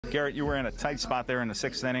Gerrit, you were in a tight spot there in the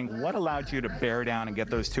 6th inning. What allowed you to bear down and get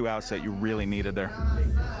those 2 outs that you really needed there?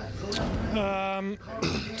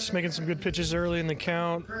 Just making some good pitches early in the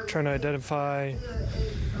count, trying to identify,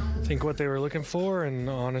 I think, what they were looking for, and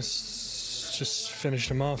just finished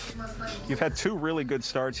them off. You've had 2 really good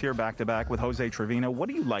starts here back-to-back with Jose Trevino. What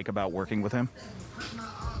do you like about working with him?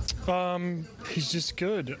 He's just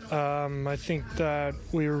good. I think that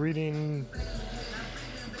we were reading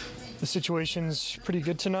the situation's pretty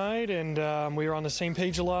good tonight, and we were on the same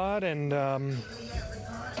page a lot, and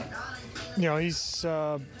he's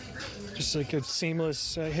just like a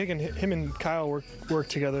seamless. Him and Kyle work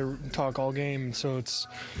together, talk all game, so it's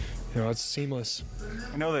seamless.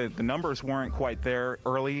 I know that the numbers weren't quite there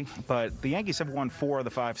early, but the Yankees have won 4 of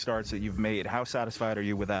the 5 starts that you've made. How satisfied are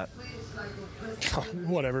you with that?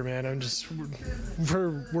 Whatever, man.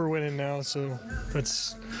 We're winning now, so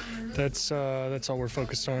that's all we're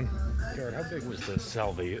focused on. Gerrit, how big was the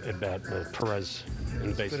Salvi at bat with Perez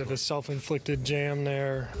in base? Bit of a self-inflicted jam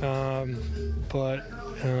there, but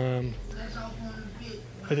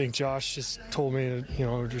I think Josh just told me that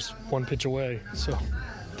we're just 1 pitch away. So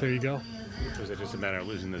there you go. Was it just a matter of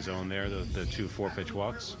losing the zone there, the 2 4-pitch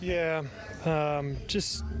walks? Yeah, a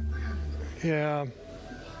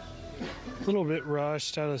little bit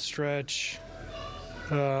rushed out of stretch.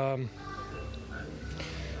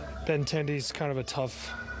 Benintendi's kind of a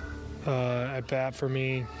tough at bat for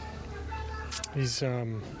me. He's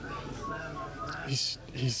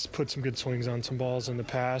put some good swings on some balls in the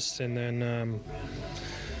past, and then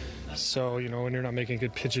so when you're not making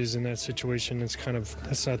good pitches in that situation, it's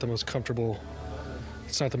not the most comfortable.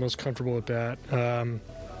 It's not the most comfortable at bat.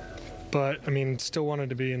 But still wanted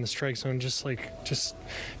to be in the strike zone, just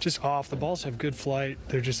off. The balls have good flight;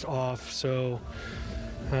 they're just off. So,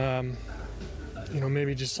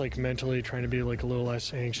 maybe just like mentally trying to be like a little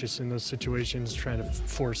less anxious in those situations, trying to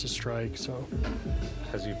force a strike. So,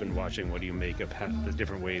 as you've been watching, what do you make of the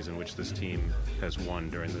different ways in which this team has won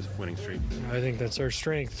during this winning streak? I think that's our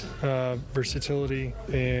strength, versatility,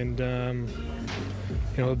 and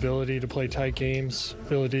ability to play tight games,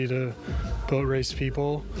 ability to boat race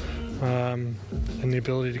people. And the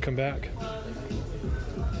ability to come back.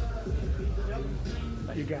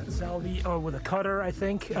 You got Salvi with a cutter, I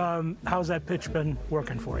think. How's that pitch been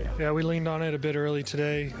working for you? Yeah, we leaned on it a bit early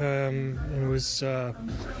today. It was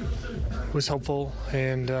helpful,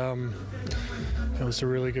 and it was a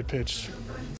really good pitch.